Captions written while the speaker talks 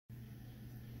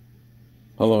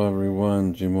Hello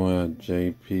everyone, Jimoya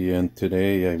JP, and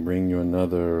today I bring you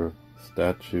another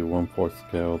statue, 1/4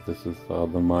 scale. This is the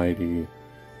mighty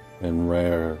and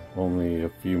rare, only a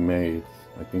few made,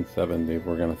 I think 70,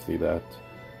 we're gonna see that.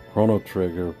 Chrono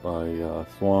Trigger by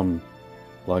Swan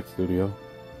Black Studio.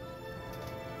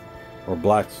 Or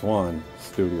Black Swan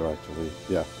Studio actually,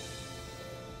 yeah.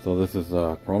 So this is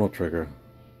Chrono Trigger.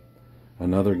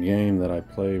 Another game that I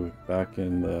played back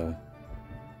in the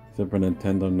Super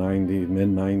Nintendo 90s,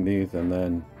 mid-90s, and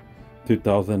then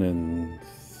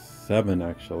 2007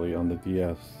 actually on the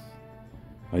DS.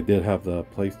 I did have the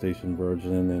PlayStation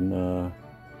version in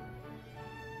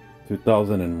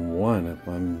 2001 if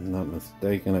I'm not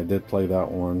mistaken. I did play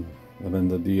that one, and then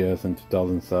the DS in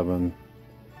 2007,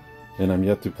 and I'm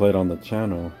yet to play it on the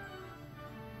channel.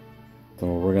 So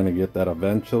we're gonna get that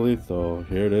eventually. So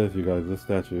here it is, you guys. This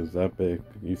statue is epic.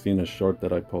 You've seen a short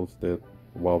that I posted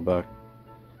a while back.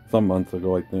 Some months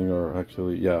ago, I think, or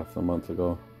actually, yeah, some months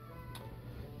ago.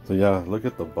 So yeah, look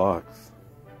at the box.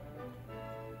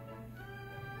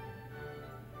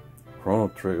 Chrono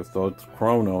Trigger. So it's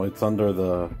Chrono. It's under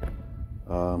the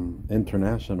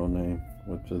international name,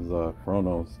 which is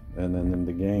Chronos. And then in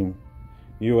the game,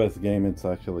 US game, it's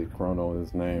actually Crono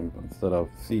is named instead of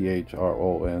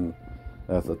CHRON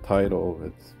as a title.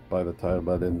 It's by the title,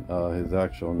 but in his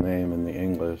actual name in the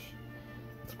English,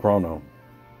 it's Chrono.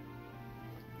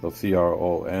 So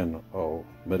CRONO,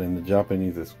 but in the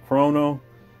Japanese it's Chrono,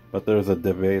 but there's a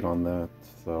debate on that,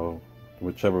 so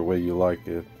whichever way you like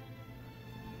it.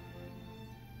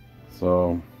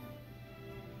 So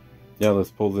yeah,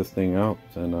 let's pull this thing out,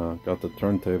 and got the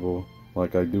turntable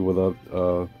like I do with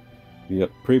the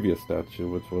previous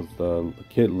statue, which was the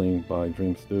Kid Link by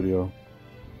Dream Studio.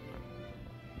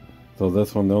 So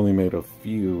this one they only made a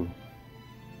few,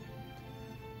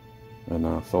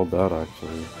 and sold out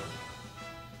actually.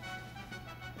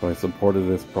 So I supported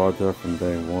this project from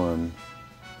day one.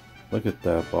 Look at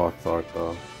that box art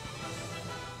though.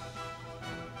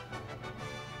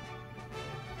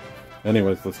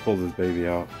 Anyways, let's pull this baby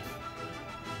out.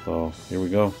 So here we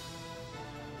go.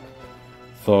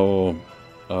 So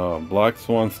Black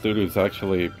Swan Studio is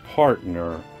actually a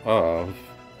partner of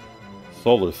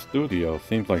Solar Studio.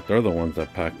 Seems like they're the ones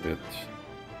that packed it.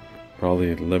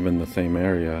 Probably live in the same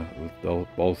area with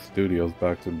both studios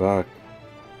back to back.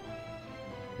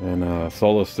 And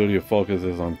Solar Studio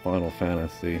focuses on Final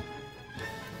Fantasy,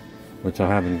 which I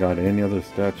haven't got any other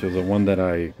statues. The one that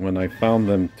when I found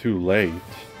them too late,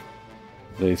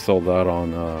 they sold out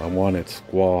on I wanted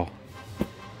Squall,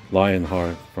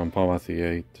 Lionheart from Final Fantasy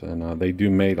 8, and they do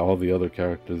made all the other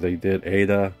characters. They did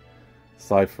Ada,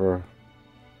 Cypher,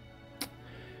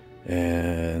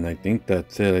 and I think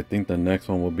that's it. I think the next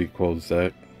one will be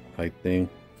Quozette, I think.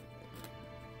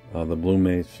 The Blue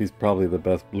Mage, she's probably the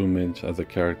best Blue Mage as a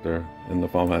character in the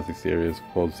Final Fantasy series,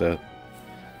 Quozette.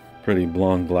 Pretty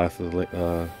blonde glasses,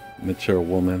 mature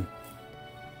woman.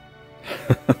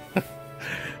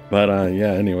 But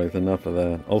yeah, anyways, enough of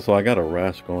that. Also, I got a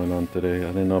rash going on today.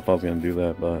 I didn't know if I was going to do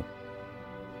that, but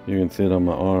you can see it on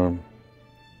my arm.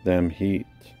 Damn heat.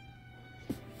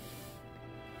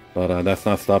 But that's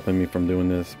not stopping me from doing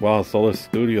this. Wow, Solar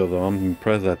Studio though, I'm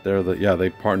impressed that yeah, they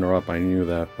partner up, I knew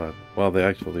that, but wow, they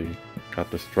actually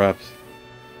got the straps.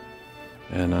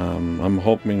 And I'm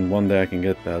hoping one day I can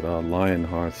get that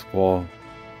Lionheart Squall,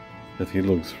 because he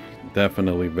looks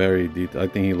definitely very detailed. I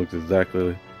think he looks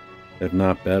exactly, if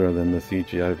not better than the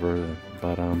CGI version.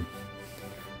 But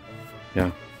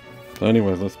yeah. So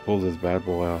anyways, let's pull this bad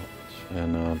boy out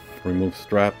and remove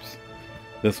straps.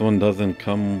 This one doesn't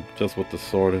come just with the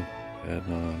sword,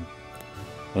 and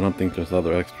I don't think there's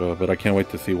other extra, but I can't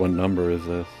wait to see what number is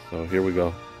this. So here we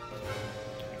go.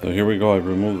 So here we go, I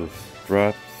removed the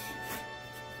straps.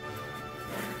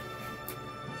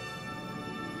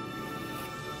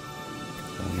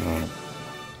 And,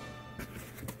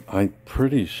 I'm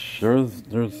pretty sure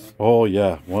there's, oh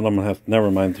yeah, one of them has, never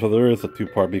mind. So there is a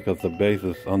two-part because the base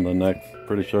is on the next,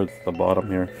 pretty sure it's the bottom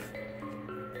here.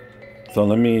 So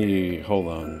let me, hold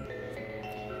on.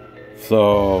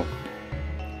 So,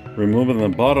 removing the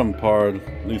bottom part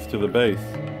leads to the base.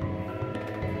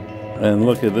 And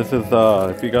look at this is,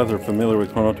 if you guys are familiar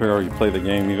with Chrono Trigger or you play the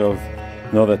game, you guys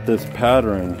know that this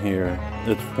pattern here,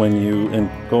 it's when you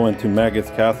go into Maggot's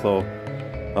Castle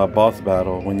boss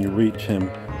battle, when you reach him.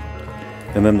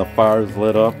 And then the fire's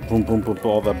lit up, boom, boom, boom,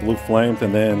 all that blue flames,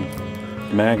 and then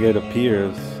Maggot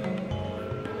appears.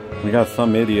 We got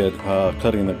some idiot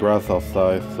cutting the grass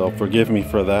outside, so forgive me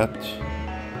for that.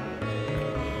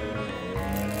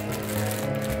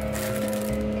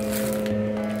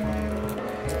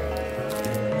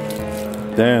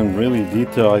 Damn, really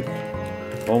detailed.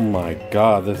 Oh my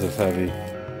god, this is heavy.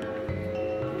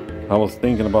 I was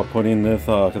thinking about putting this,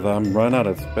 because I'm running out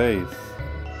of space.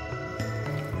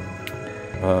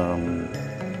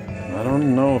 I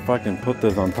don't know if I can put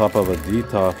this on top of a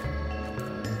D-top.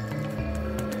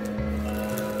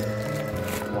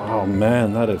 Wow,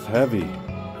 man, that is heavy.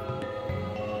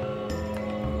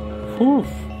 Whew.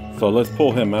 So let's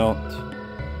pull him out.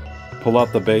 Pull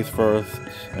out the base first,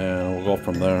 and we'll go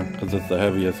from there, because it's the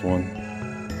heaviest one.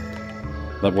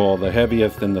 Well, the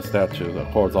heaviest in the statue. Of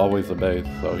course, always the base.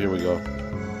 So here we go.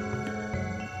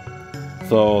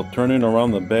 So turning around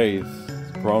the base,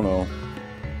 Chrono.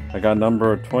 I got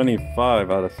number 25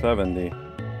 out of 70.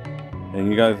 And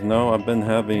you guys know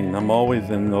I'm always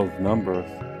in those numbers.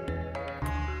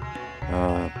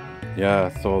 Yeah,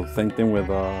 so same thing with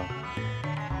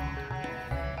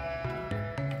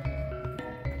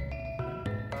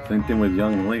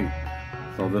Young Lee.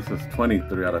 So this is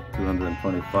 23 out of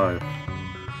 225.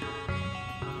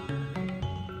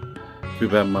 Too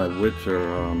bad my Witcher,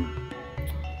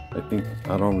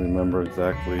 I don't remember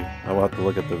exactly. I will have to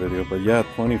look at the video, but yeah,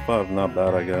 25, not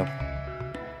bad, I guess.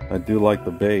 I do like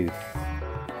the base.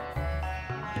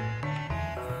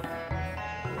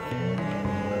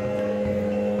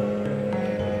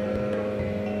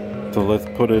 So let's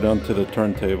put it onto the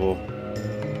turntable.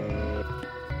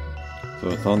 So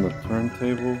it's on the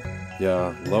turntable.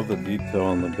 Yeah, love the detail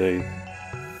on the base.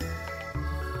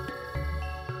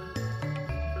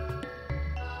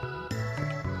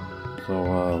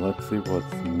 So let's see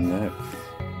what's next.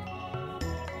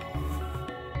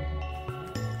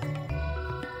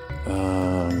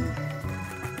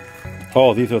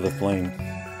 Oh, these are the flames.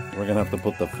 We're gonna have to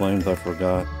put the flames, I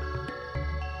forgot.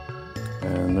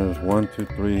 And there's 1, 2,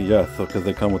 3, yeah, so because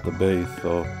they come with the base,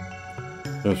 so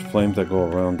there's flames that go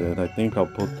around it. I think I'll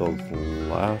put those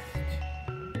last.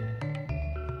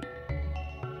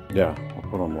 Yeah, I'll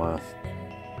put them last.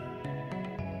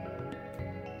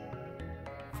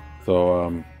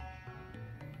 So,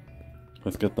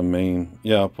 let's get the main.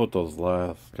 Yeah, I'll put those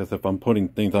last. Because if I'm putting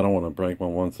things, I don't want to break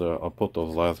one once. I'll put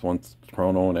those last once,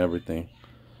 Chrono and everything.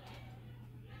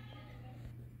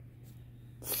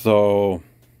 So,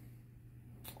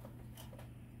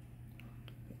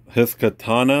 his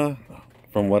katana,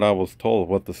 from what I was told,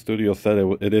 what the studio said,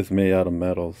 it is made out of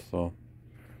metal. So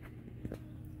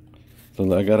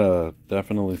I gotta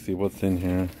definitely see what's in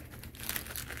here.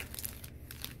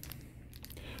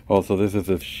 Oh, so this is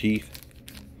his sheath.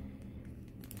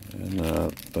 And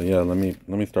so yeah, let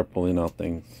me start pulling out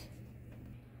things.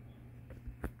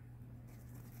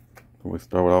 We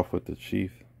start off with the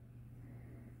sheath.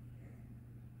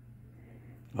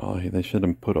 Oh, they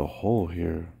shouldn't put a hole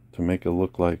here to make it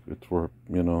look like it's for,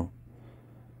 you know,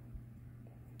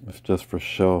 it's just for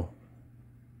show.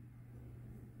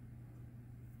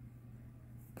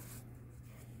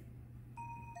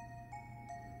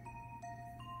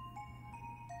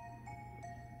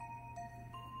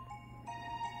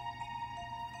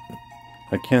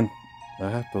 I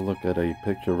have to look at a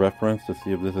picture reference to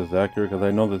see if this is accurate, because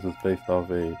I know this is based off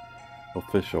a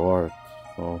official art.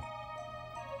 So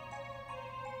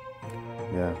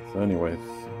yeah, so anyways,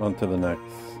 on to the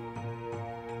next.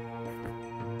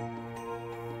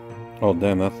 Oh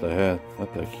damn, that's the head.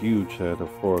 That's a huge head,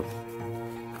 of course.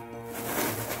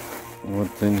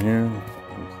 What's in here?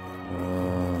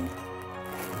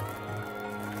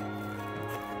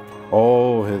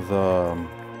 Oh, his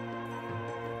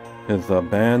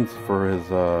bands for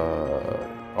his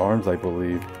arms, I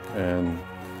believe, and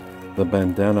the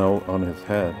bandana on his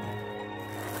head.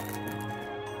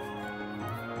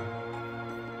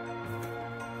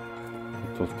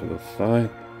 Put those to the side.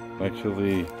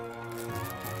 Actually,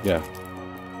 yeah.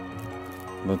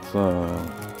 Let's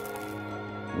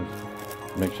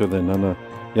make sure that none of.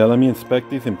 Yeah, let me inspect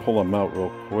these and pull them out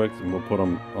real quick, and we'll put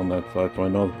them on that side. So I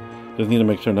know. Just need to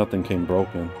make sure nothing came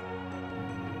broken.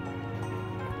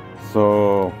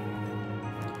 So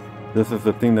this is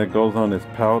the thing that goes on his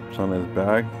pouch on his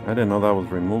bag. I didn't know that was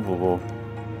removable.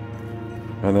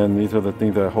 And then these are the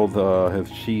things that hold his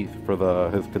sheath for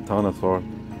his katana sword.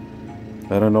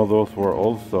 I didn't know those were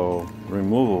also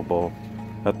removable.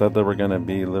 I thought they were gonna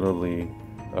be literally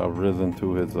risen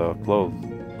to his clothes,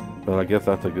 but I guess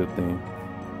that's a good thing.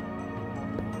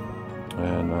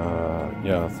 And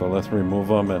yeah, so let's remove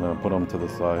them and put them to the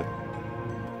side.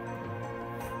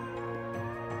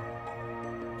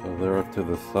 So they're up to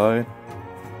the side.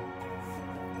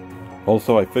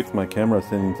 Also, I fixed my camera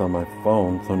settings on my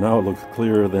phone, so now it looks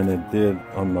clearer than it did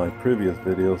on my previous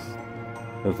videos.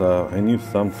 Because I knew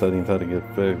some settings had to get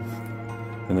fixed,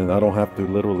 and then I don't have to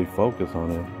literally focus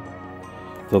on it.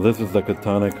 So this is the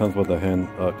katana. It comes with a hand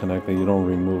connector. You don't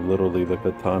remove literally the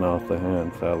katana off the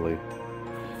hand, sadly.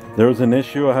 There was an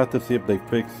issue. I have to see if they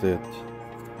fixed it,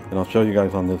 and I'll show you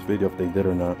guys on this video if they did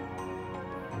or not.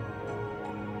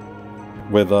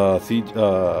 With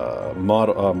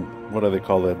model, what do they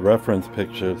call it? Reference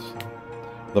pictures.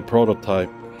 The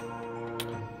prototype.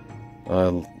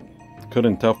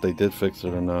 Couldn't tell if they did fix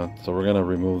it or not, so we're gonna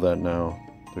remove that now.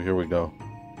 So here we go.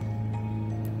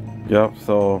 Yep.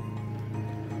 So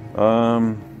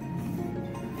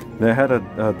they had a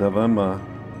dilemma.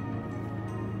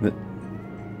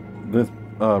 This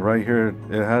right here,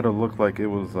 it had to look like it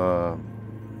was.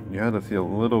 You had to see a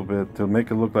little bit to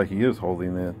make it look like he is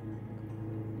holding it.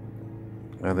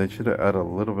 And they should have added a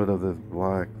little bit of this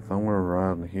black somewhere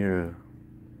around here.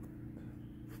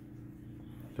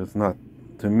 Just not,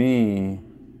 to me,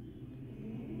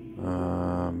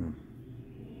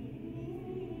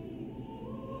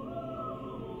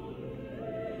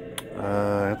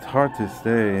 it's hard to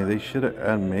say. They should have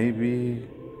added maybe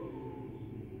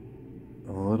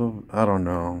a little, I don't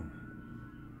know.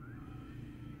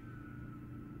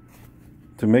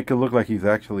 To make it look like he's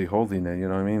actually holding it, you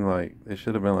know what I mean? Like, it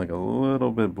should have been like a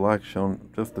little bit black shown,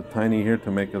 just a tiny here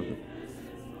to make it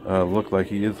look like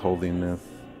he is holding this.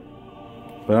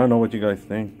 But I don't know what you guys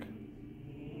think.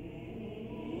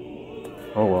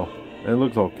 Oh well, it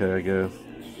looks okay, I guess.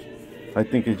 I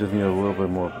think it just needs a little bit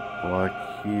more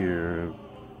black here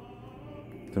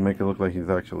to make it look like he's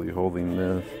actually holding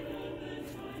this.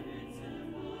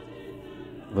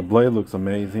 The blade looks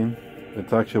amazing.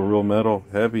 It's actually real metal,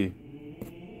 heavy.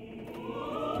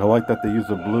 I like that they use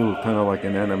the blue, kind of like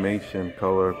an animation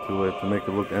color to it, to make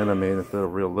it look animated instead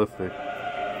of realistic.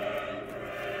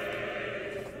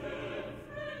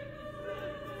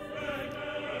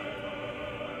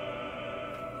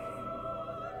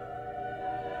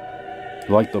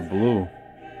 I like the blue.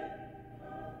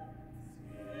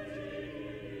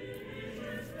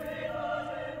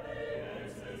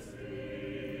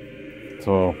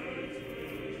 So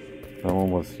that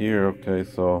one was here. Okay,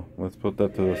 so let's put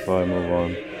that to the side, move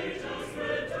on.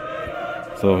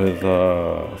 So his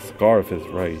scarf is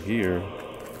right here.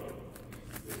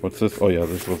 What's this? Oh yeah,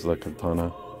 this was the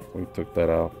katana. We took that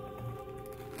out.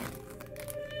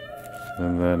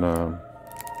 And then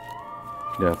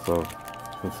yeah, so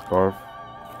the scarf.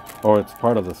 Oh, it's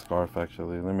part of the scarf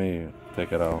actually. Let me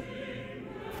take it out.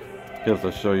 Just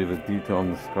to show you the detail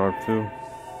on the scarf too.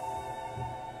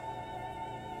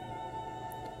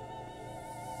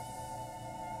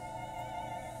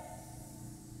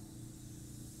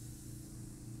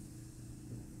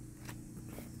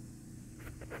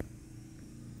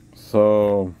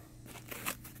 So,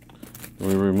 do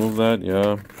we remove that?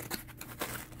 Yeah.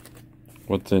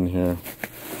 What's in here?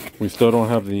 We still don't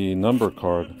have the number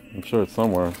card. I'm sure it's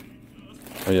somewhere.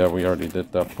 Oh yeah, we already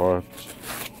did that part.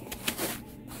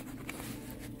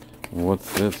 What's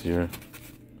this here?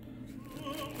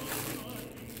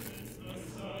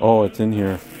 Oh, it's in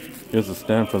here. Here's a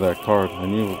stamp for that card. I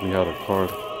knew we had a card.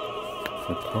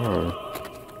 A card.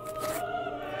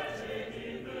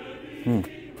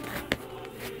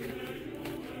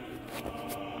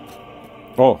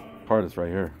 Oh, card is right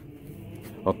here.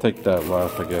 I'll take that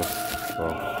last, I guess.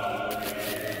 So.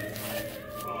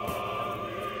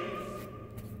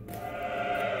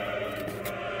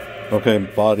 Okay,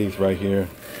 body's right here.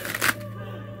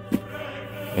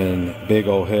 And big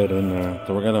old head in there.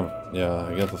 So we're gonna, yeah,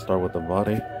 I guess we'll start with the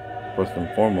body. First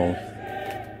and foremost.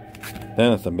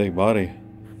 Then it's a big body.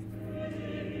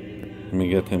 Let me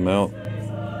get him out.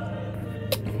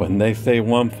 When they say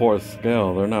 1/4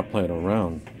 scale, they're not playing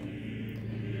around.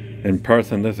 In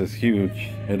person, this is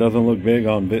huge. It doesn't look big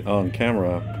on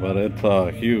camera, but it's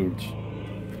huge.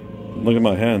 Look at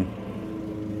my hand.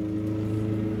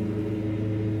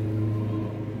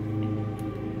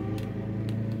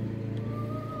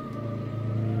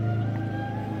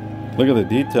 Look at the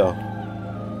detail.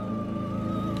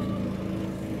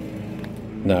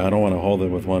 Nah, I don't want to hold it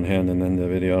with one hand and end the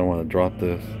video. I don't want to drop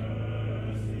this.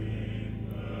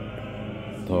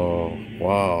 So,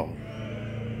 wow.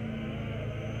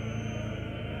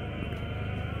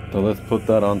 So let's put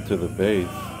that onto the base.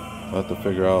 I have to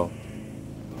figure out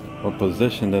what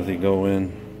position does he go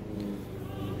in.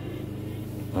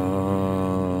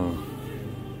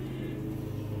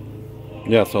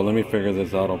 Yeah, so let me figure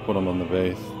this out. I'll put him on the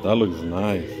base. That looks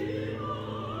nice.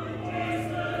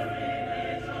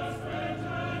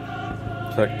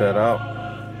 Check that out.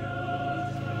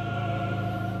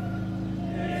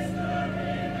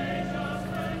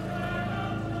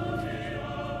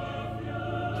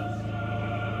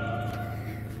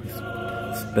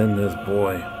 Spin this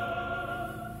boy.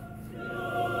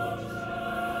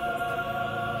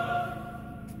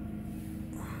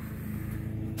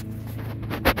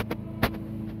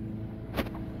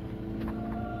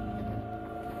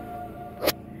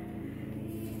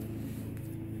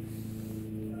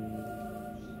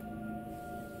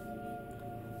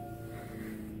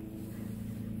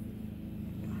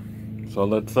 So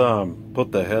let's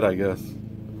put the head, I guess.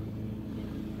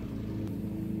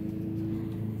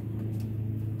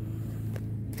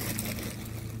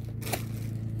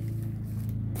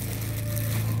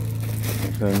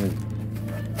 Okay.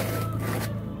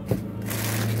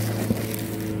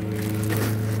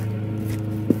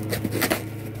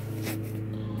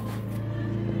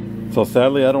 So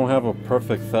sadly, I don't have a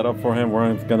perfect setup for him where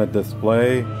it's gonna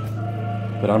display,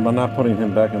 but I'm not putting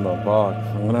him back in the box.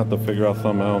 I'm gonna have to figure out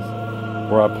something else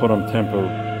where I put him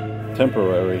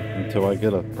temporary until I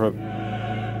get a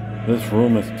This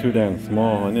room is too damn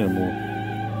small. I need to move.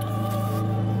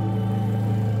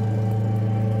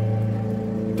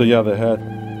 So yeah, the head.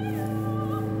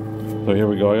 So here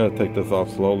we go. I gotta take this off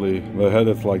slowly. The head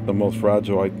is like the most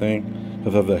fragile, I think,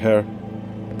 because of the hair.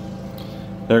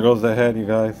 There goes the head, you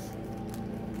guys.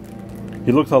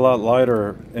 He looks a lot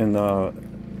lighter in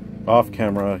off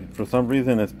camera. For some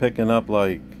reason, it's picking up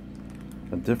like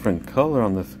a different color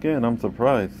on the skin. I'm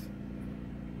surprised.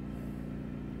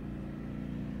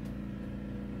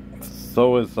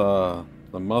 So is the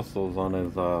muscles on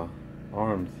his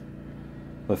arms.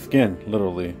 The skin,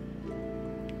 literally.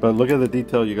 But look at the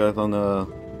detail, you guys, on the...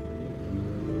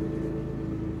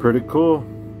 Pretty cool.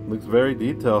 Looks very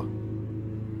detailed.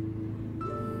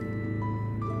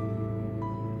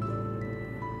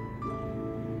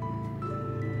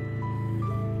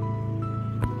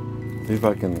 See if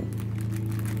I can...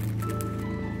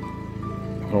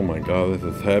 Oh my god, this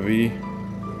is heavy.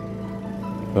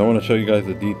 But I want to show you guys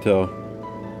the detail.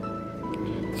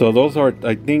 So those are,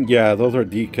 I think, yeah, those are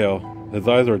decal. His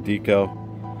eyes are decal.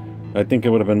 I think it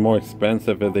would have been more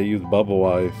expensive if they used bubble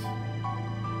eyes.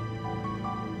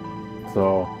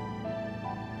 So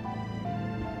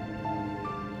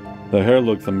the hair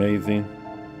looks amazing.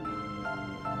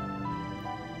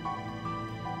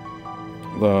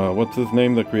 What's his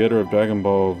name? The creator of Dragon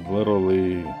Ball is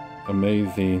literally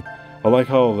amazing. I like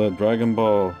how the Dragon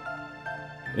Ball,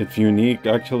 it's unique.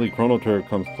 Actually, Chrono Trigger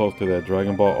comes close to that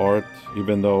Dragon Ball art,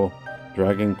 even though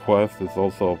Dragon Quest is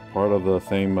also part of the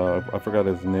same, I forgot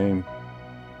his name.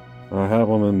 I have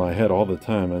him in my head all the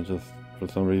time. I just, for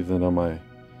some reason, on my,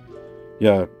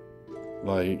 yeah,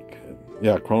 like,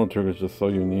 yeah, Chrono Trigger is just so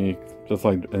unique. Just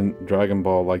like in Dragon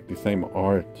Ball, like the same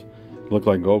art. Look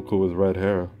like Goku with red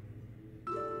hair.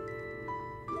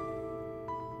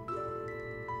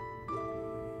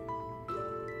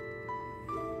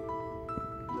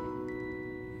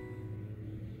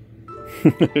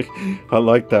 I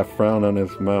like that frown on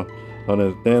his mouth. On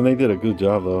his, damn, they did a good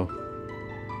job though.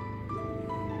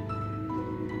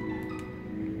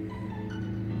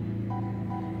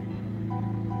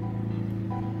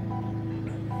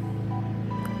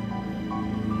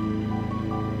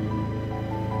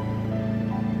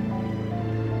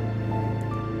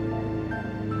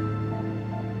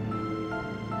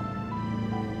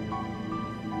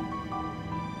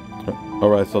 All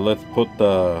right, so let's put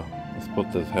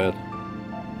this head.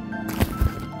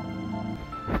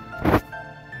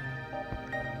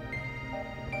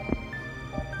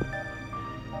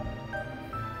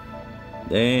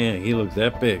 Damn, he looks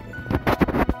epic.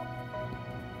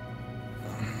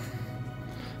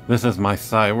 This is my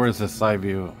side. Where's the side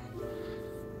view?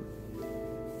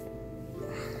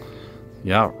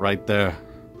 Yeah, right there.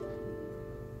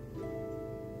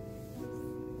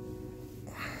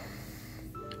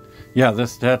 Yeah,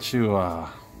 this statue, I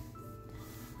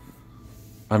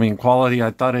mean, quality,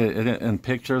 I thought it in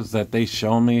pictures that they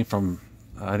show me from,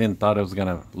 I didn't thought it was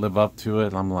gonna live up to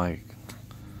it. I'm like,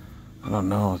 I don't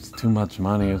know, it's too much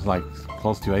money. It's like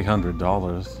close to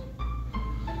 $800.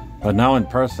 But now in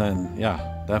person,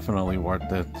 yeah, definitely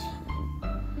worth it.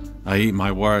 I eat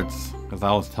my words because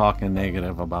I was talking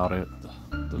negative about it.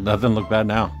 It doesn't look bad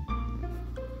now.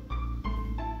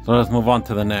 So let's move on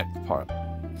to the next part.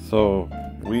 So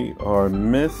we are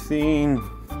missing,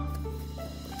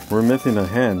 we're missing a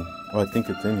hand. Oh, I think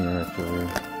it's in here actually.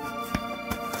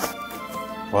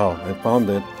 Wow, I found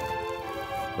it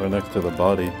right next to the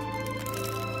body.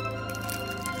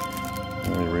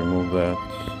 Let me remove that.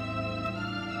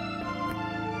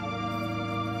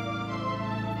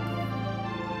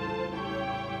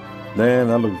 Man,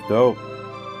 that looks dope.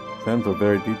 Hands are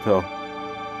very detailed.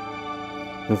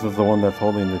 This is the one that's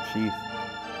holding the chief.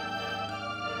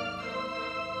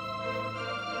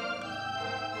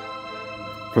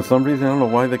 For some reason, I don't know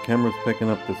why the camera's picking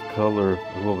up this color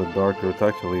a little bit darker. It's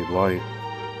actually light.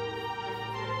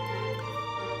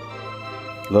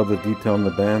 Love the detail in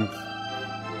the bands.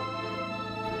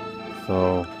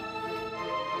 So,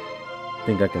 I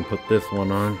think I can put this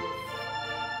one on.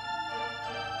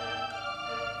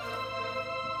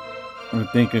 I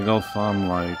think it goes some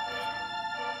like,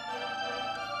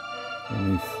 let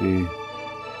me see.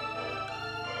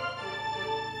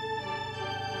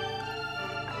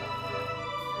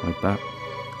 like that.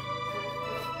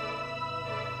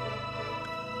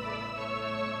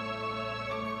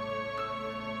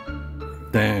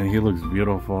 Dang, he looks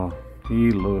beautiful.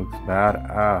 He looks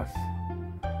badass.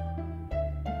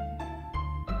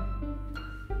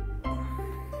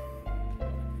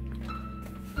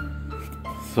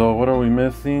 So what are we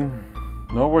missing?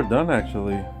 No, we're done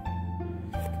actually.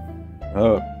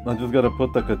 I just gotta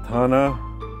put the katana.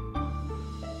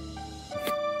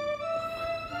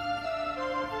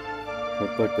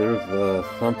 Looks like there's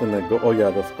something that oh yeah,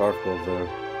 the scarf goes there.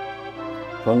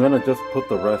 So I'm gonna just put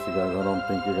the rest, you guys. I don't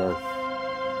think you guys,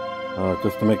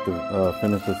 just to make the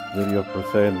finish this video per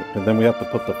se, and then we have to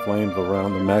put the flames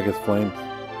around, the Magus flames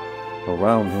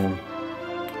around him,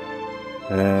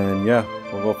 and yeah,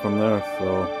 we'll go from there.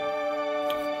 So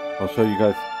I'll show you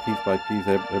guys piece by piece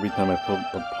every time I put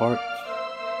a part.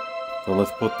 So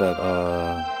let's put that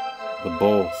the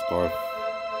bow scarf.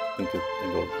 I think it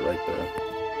goes right there.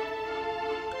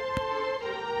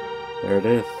 There it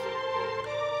is.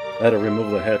 I had to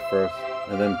remove the head first,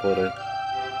 and then put it,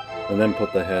 and then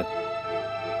put the head.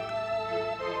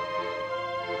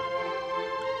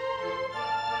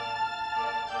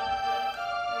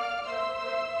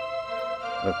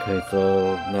 Okay,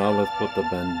 so now let's put the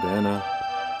bandana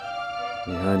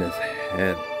behind his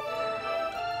head.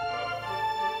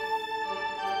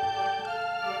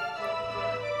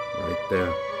 Right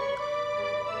there.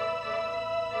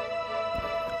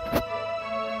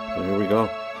 So here we go.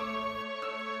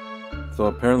 So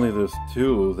apparently there's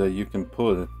two that you can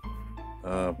put.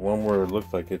 One where it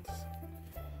looks like it's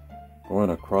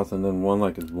going across, and then one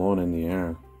like it's blown in the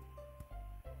air.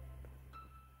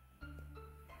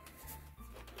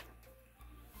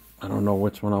 I don't know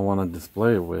which one I want to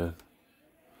display it with.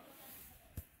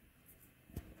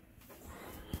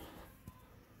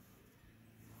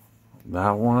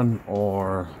 That one,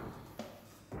 or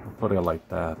I'll put it like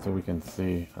that so we can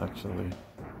see actually.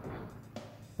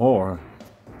 Or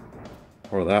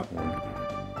that one.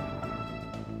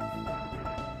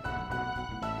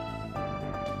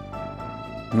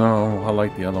 No, I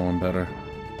like the other one better.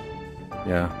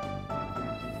 Yeah.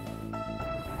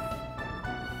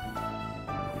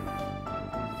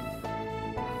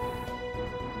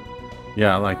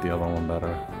 Yeah, I like the other one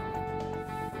better.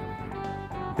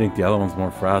 I think the other one's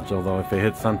more fragile though. If it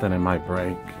hits something, it might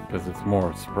break because it's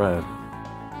more spread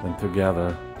than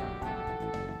together.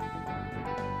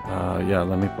 Yeah,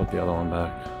 let me put the other one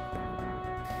back.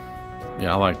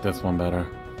 Yeah, I like this one better.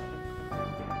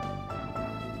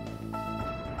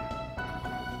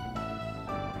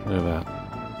 Look at that.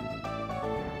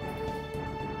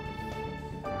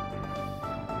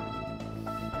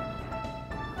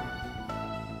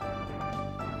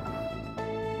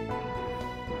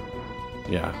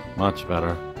 Yeah, much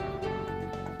better.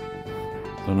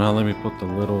 So now let me put the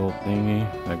little thingy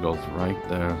that goes right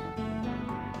there.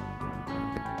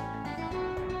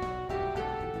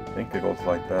 I think it goes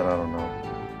like that, I don't know.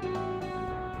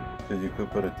 Because you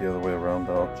could put it the other way around,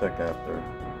 but I'll check after.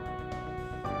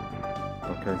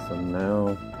 Okay, so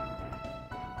now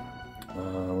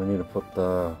we need to put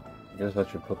the, I guess I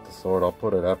should put the sword. I'll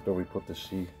put it after we put the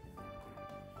sheath.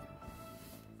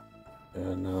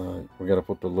 And we gotta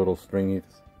put the little stringies.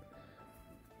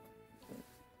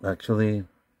 Actually,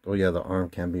 oh yeah, the arm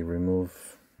can be removed.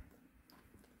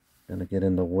 Gonna get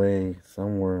in the way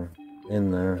somewhere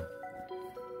in there.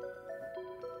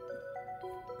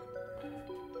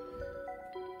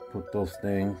 Put those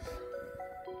things,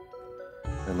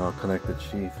 and I'll connect the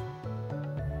sheath.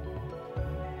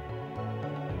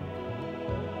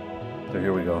 So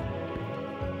here we go.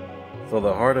 So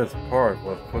the hardest part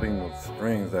was putting the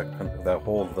strings that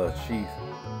hold the sheath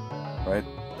right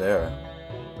there.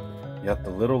 You have to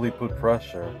literally put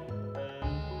pressure.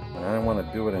 And I didn't want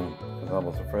to do it because I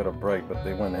was afraid of break, but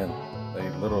they went in. They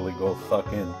literally go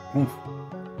suck in.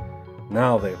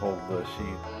 Now they hold the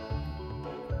sheath.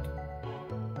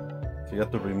 So you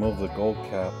have to remove the gold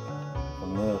cap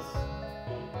from this.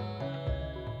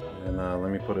 And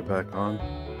let me put it back on.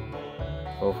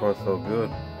 So far so good.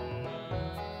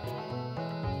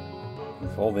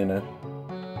 It's holding it.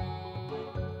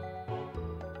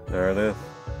 There it is.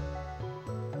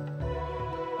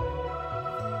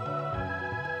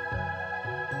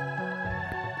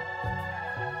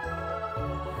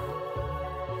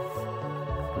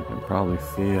 You can probably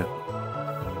see it.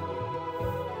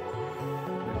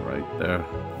 Right there.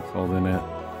 It's holding it.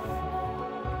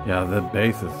 Yeah, the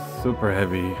base is super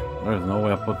heavy. There's no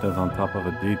way I put this on top of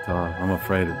a detail. I'm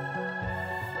afraid of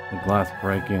the glass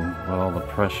breaking with all the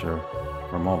pressure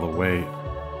from all the weight.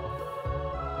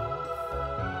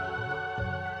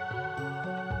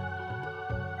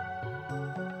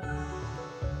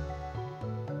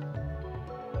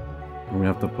 And we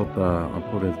have to put I'll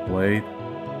put his blade,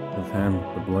 his hand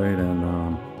with the blade, and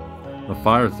the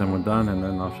fires, and we're done. And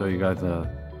then I'll show you guys the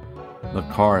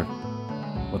card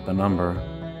with the number.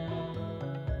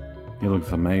 He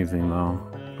looks amazing though.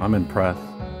 I'm impressed.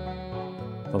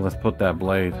 So let's put that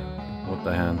blade with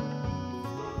the hand.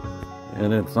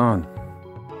 And it's on.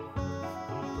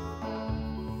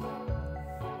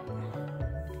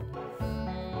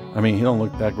 I mean, he don't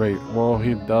look that great. Well,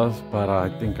 he does, but I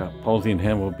think posing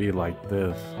him will be like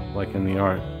this, like in the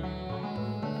art.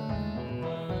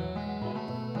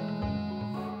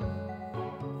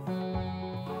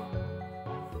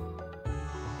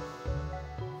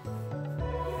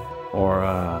 Or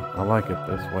I like it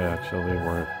this way actually,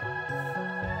 where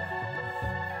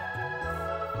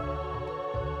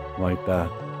like that.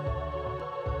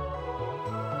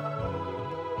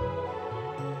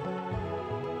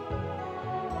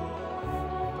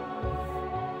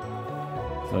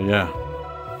 So yeah.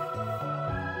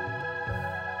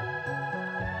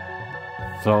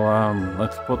 So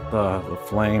let's put the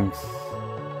flames,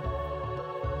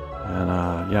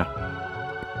 and yeah.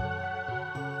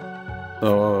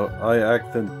 So I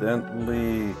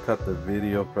accidentally cut the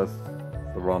video, pressed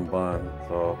the wrong button,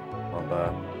 so on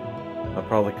that. I'll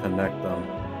probably connect them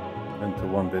into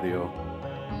one video.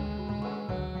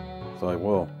 So I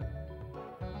will.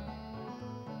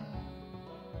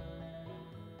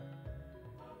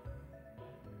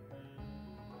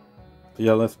 So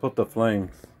yeah, let's put the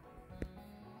flames.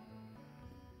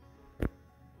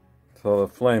 So the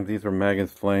flames, these are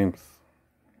Magus flames.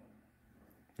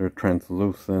 They're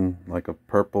translucent, like a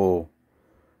purple,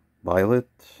 violet,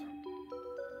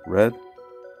 red.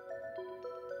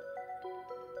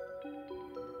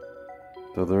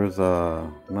 So there's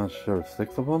I'm not sure,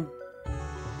 6 of them.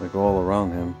 They go all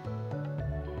around him.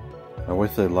 I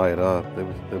wish they'd light up. They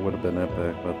would have been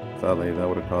epic, but sadly that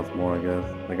would have cost more, I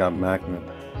guess. They got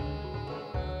magnets.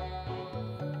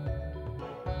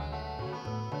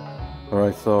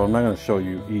 Alright, so I'm not going to show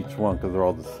you each one because they're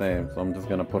all the same. So I'm just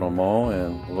going to put them all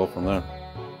and we'll go from there.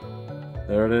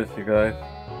 There it is, you guys.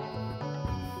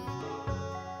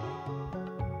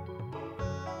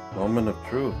 Moment of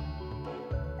truth.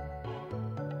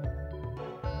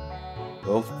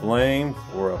 Those flames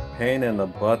were a pain in the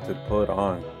butt to put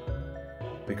on.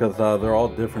 Because they're all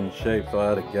different shapes, so I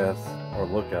had to guess or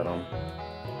look at them.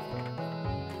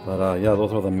 But yeah,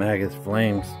 those are the Magus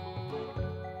flames.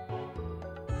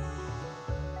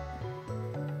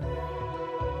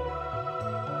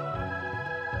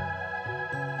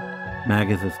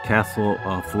 Magus' castle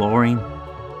flooring,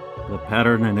 the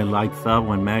pattern, and it lights up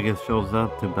when Magus shows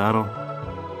up to battle.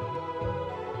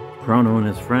 Crono and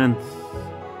his friends.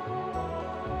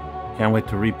 Can't wait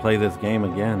to replay this game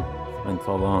again. It's been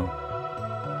so long.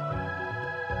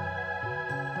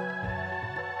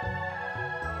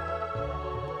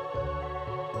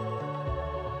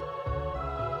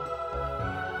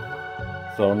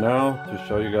 So now to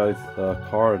show you guys the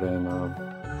card, and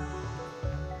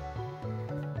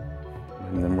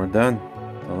then we're done.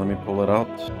 So let me pull it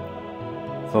out.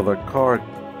 So the card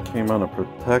came on a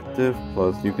protective,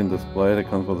 plus you can display it. It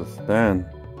comes with a stand.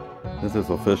 This is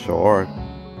official art,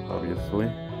 obviously.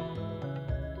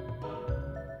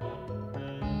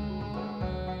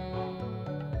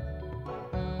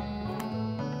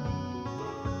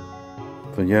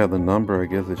 So yeah, the number, I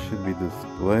guess it should be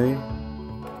displayed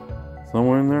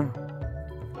somewhere in there.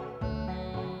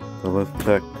 So let's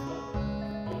check.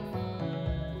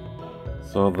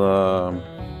 So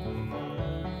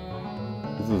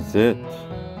this is it.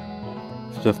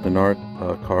 It's just an art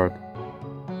card.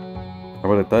 I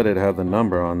would have thought it had the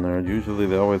number on there. Usually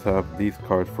they always have these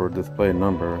cards for display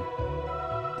number.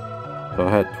 So I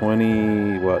had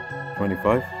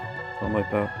 25? Something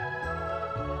like that.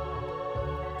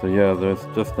 So yeah, there's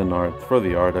just an art. It's for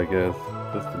the art, I guess.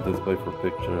 Just to display for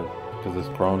picture. Because it's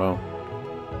Chrono.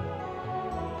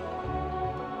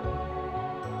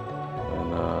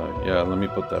 And yeah, let me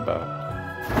put that back.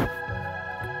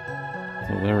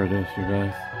 So there it is, you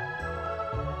guys.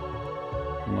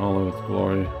 In all of its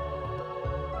glory.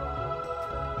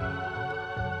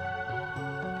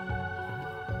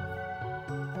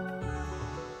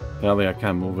 Sadly, I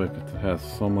can't move it. It has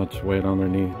so much weight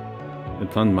underneath.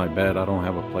 It's on my bed. I don't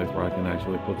have a place where I can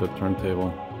actually put the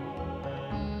turntable.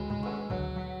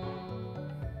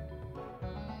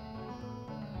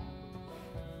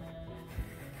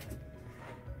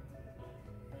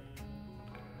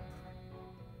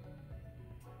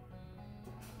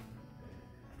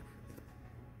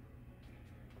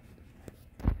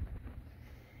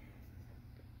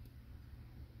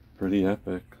 Pretty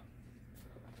epic.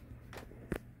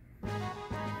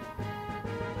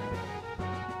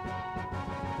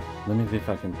 Let me see if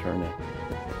I can turn it.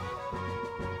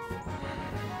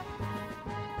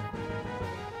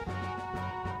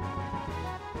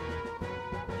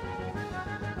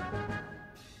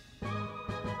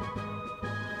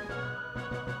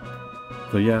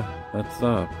 So yeah, that's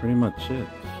pretty much it.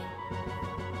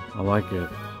 I like it.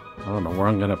 I don't know where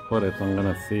I'm gonna put it, so I'm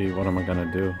gonna see what am I gonna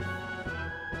do.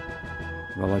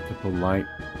 I like to put light.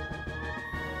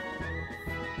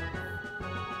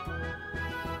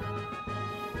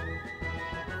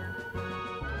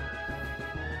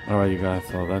 Alright you guys,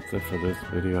 so that's it for this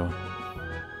video.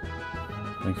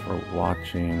 Thanks for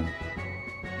watching.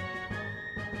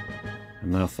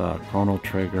 And that's a Chrono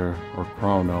trigger, or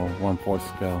Chrono, 1/4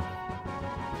 scale.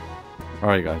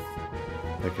 Alright guys,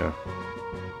 take care.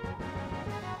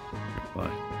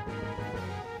 Bye.